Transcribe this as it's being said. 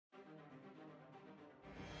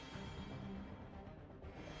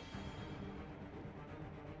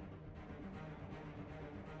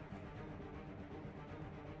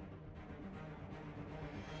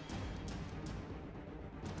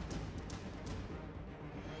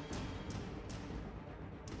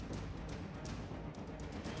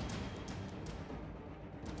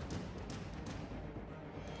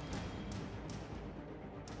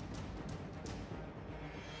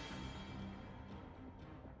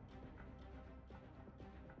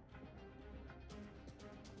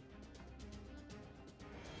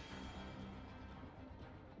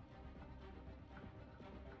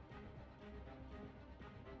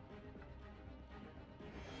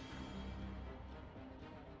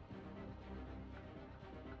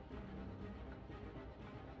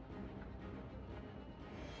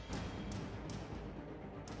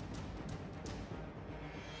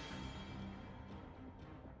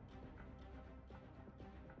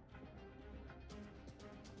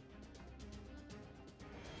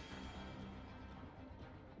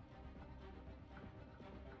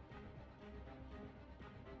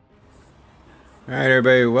Alright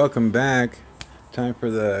everybody, welcome back. Time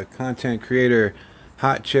for the Content Creator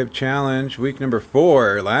Hot Chip Challenge, week number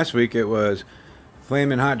 4. Last week it was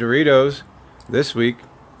Flamin' Hot Doritos. This week,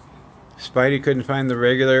 Spidey couldn't find the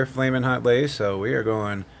regular Flamin' Hot Lays, so we are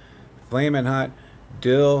going Flamin' Hot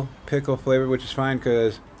Dill Pickle flavor, which is fine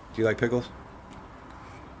because, do you like pickles?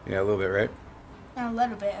 Yeah, a little bit, right? A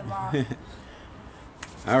little bit, a lot.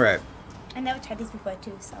 Alright. I never tried these before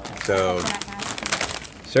too, so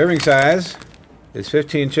serving size is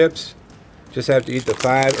 15 chips. Just have to eat the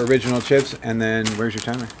 5 original chips, and then where's your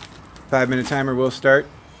timer? 5-minute timer will start.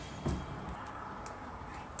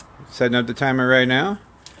 Setting up the timer right now.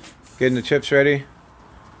 Getting the chips ready.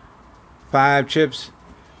 5 chips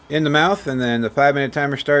in the mouth, and then the 5-minute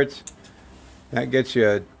timer starts. That gets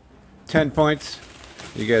you 10 points.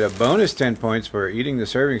 You get a bonus 10 points for eating the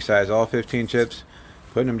serving size, all 15 chips.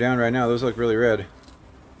 Putting them down right now. Those look really red.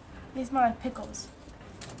 They smell like pickles.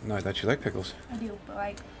 No, I thought you liked pickles. I do, but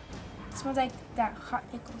like, it smells like that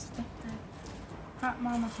hot pickles, like the hot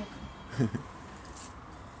mama pickle.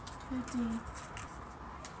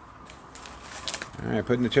 Alright,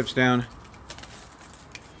 putting the chips down.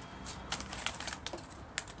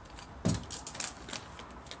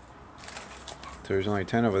 So there's only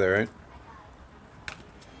 10 over there, right?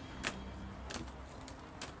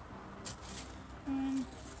 One,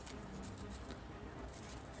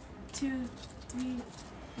 2, 3,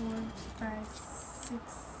 4, 5, 6,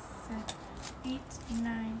 7, 8,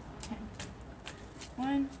 9, 10.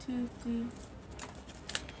 1, 2, 3,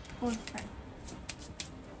 4, 5.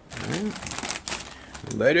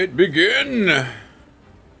 Alright. Let it begin!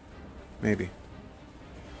 Maybe.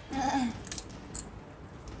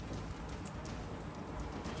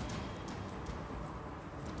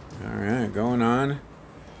 Alright, going on.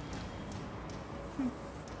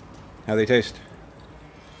 How they taste?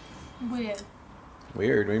 Weird.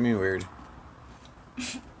 Weird? What do you mean weird?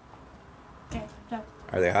 Okay, so.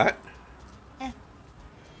 Are they hot?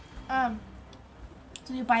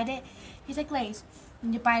 So you bite it, it's like Lay's.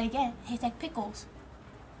 When you bite it again, it tastes like pickles.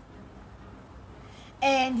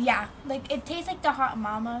 And yeah, like it tastes like the hot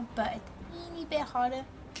mama, but a teeny bit hotter.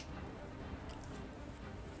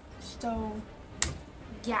 So,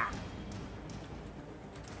 yeah.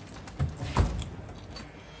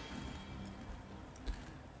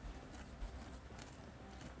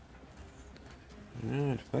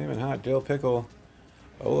 Alright, Flamin' Hot Dill Pickle.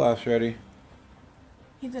 Olaf's ready.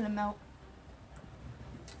 He's gonna melt.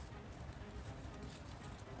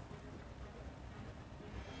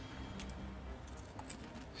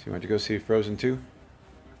 So you want to go see Frozen 2?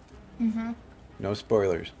 Mm-hmm. No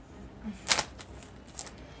spoilers. Do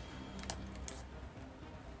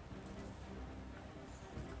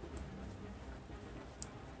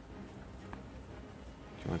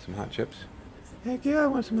you want some hot chips? Heck yeah, I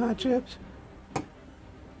want some hot chips.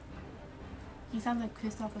 He sounds like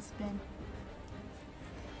Christopher Spin.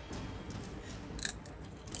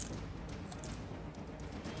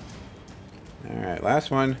 Alright, last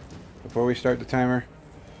one before we start the timer.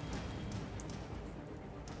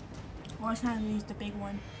 Well, it's not gonna use the big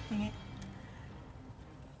one. Dang it.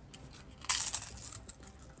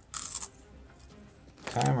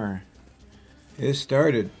 Timer is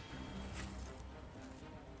started.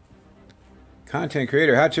 Content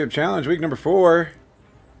Creator Hot Chip Challenge, week number 4.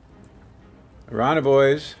 Rana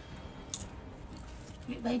Boys,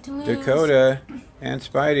 Get ready to lose. Dakota, and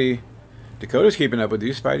Spidey. Dakota's keeping up with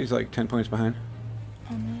you. Spidey's like 10 points behind.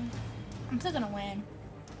 Oh no. I'm still gonna win.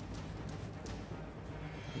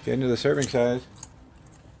 Get into the serving size.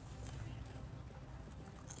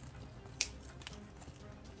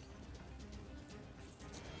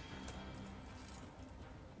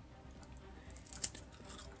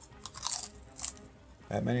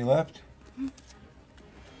 That many left?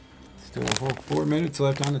 Still a whole 4 minutes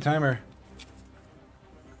left on the timer.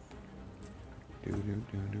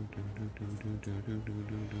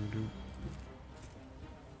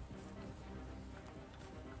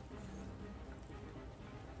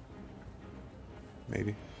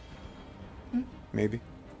 Maybe. Maybe.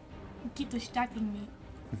 You keep distracting me.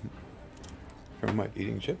 From what?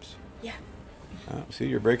 Eating chips? Yeah. Oh, see,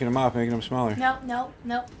 you're breaking them off, making them smaller.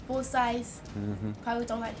 Nope. Full size. Probably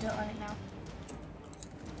don't like dirt on it now.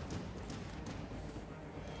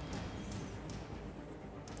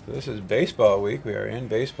 So this is baseball week. We are in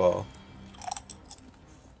baseball.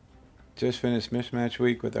 Just finished mismatch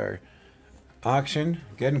week with our auction.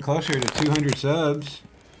 Getting closer to 200 subs.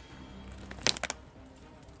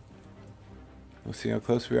 We'll see how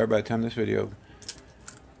close we are by the time this video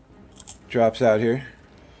drops out here.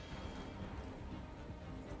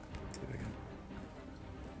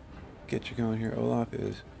 Get you going here. Olaf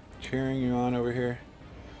is cheering you on over here.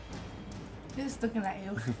 He's just looking at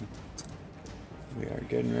you. We are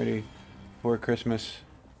getting ready for Christmas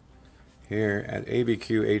here at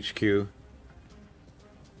ABQ HQ.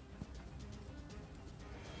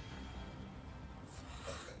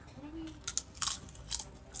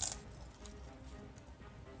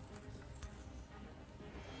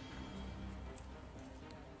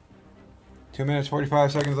 Two minutes,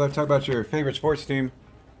 45 seconds left. Talk about your favorite sports team.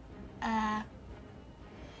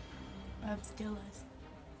 Steelers.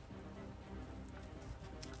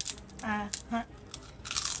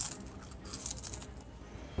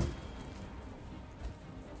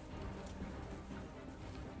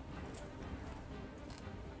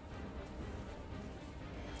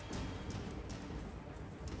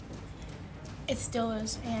 It's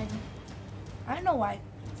Steelers, and I don't know why.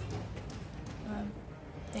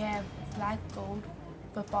 They have black, gold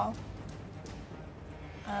football.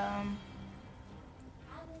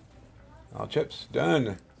 All chips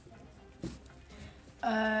done.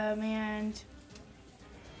 And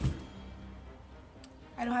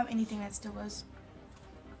I don't have anything that Steelers.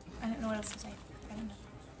 I don't know what else to say. I don't know.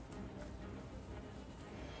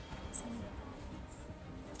 So,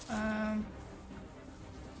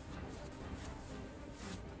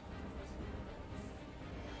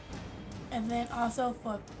 and then also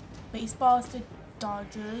for baseball, it's the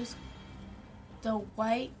Dodgers, the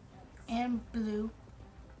white and blue.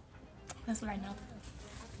 That's what I know.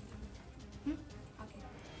 Okay.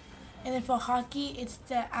 And then for hockey, it's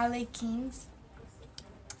the LA Kings,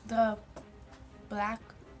 the black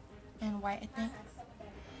and white, I think.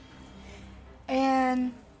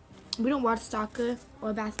 And we don't watch soccer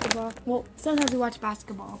or basketball. Well, sometimes we watch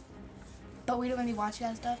basketball, but we don't really watch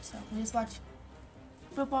that stuff, so we just watch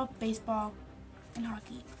football, baseball, and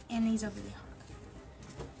hockey. And these are really hot.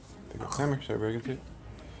 Pick up timer, so everybody can fit.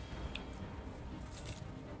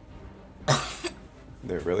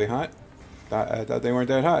 They're really hot? I thought they weren't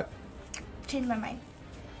that hot. Changed my mind.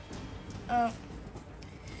 They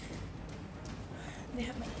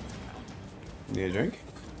have my Need a drink?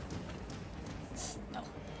 No.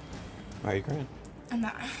 Why are you crying? I'm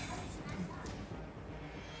not.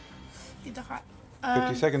 These are hot.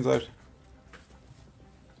 50 seconds left.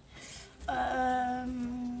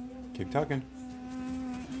 Keep talking.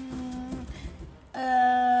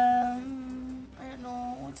 I don't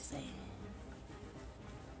know what to say.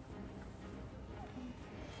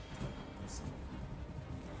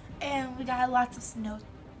 And we got lots of snow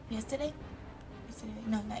yesterday.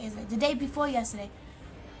 No, not yesterday. The day before yesterday.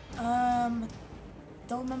 Don't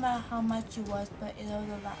remember how much it was, but it was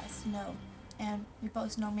a lot of snow. And we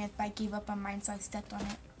built snowman, but I gave up on mine, so I stepped on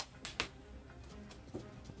it.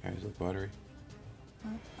 Guys, look watery.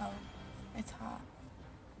 Oh, it's hot.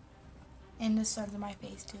 And the sun's in my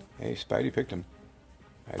face too. Hey, Spidey picked them.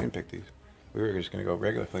 I didn't pick these. We were just going to go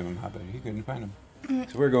regular Flamin hot, but he couldn't find them.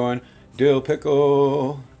 So we're going Dill,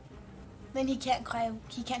 Pickle. Then he can't cry.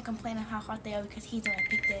 He can't complain on how hot they are because he's the one that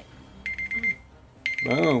picked it.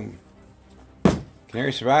 Boom.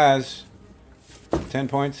 Canary survives. 10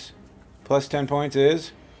 points. Plus 10 points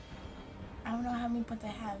is? I don't know how many points I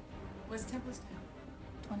have. What's 10 plus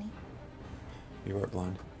 10? 20. You are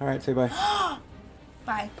blonde. Alright, say bye.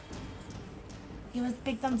 Bye. Give us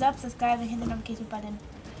big thumbs up, subscribe, and hit the notification button.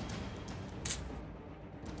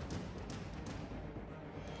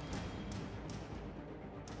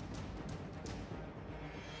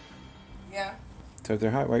 Yeah. So if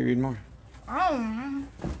they're hot, why are you eating more? I don't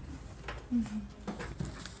know.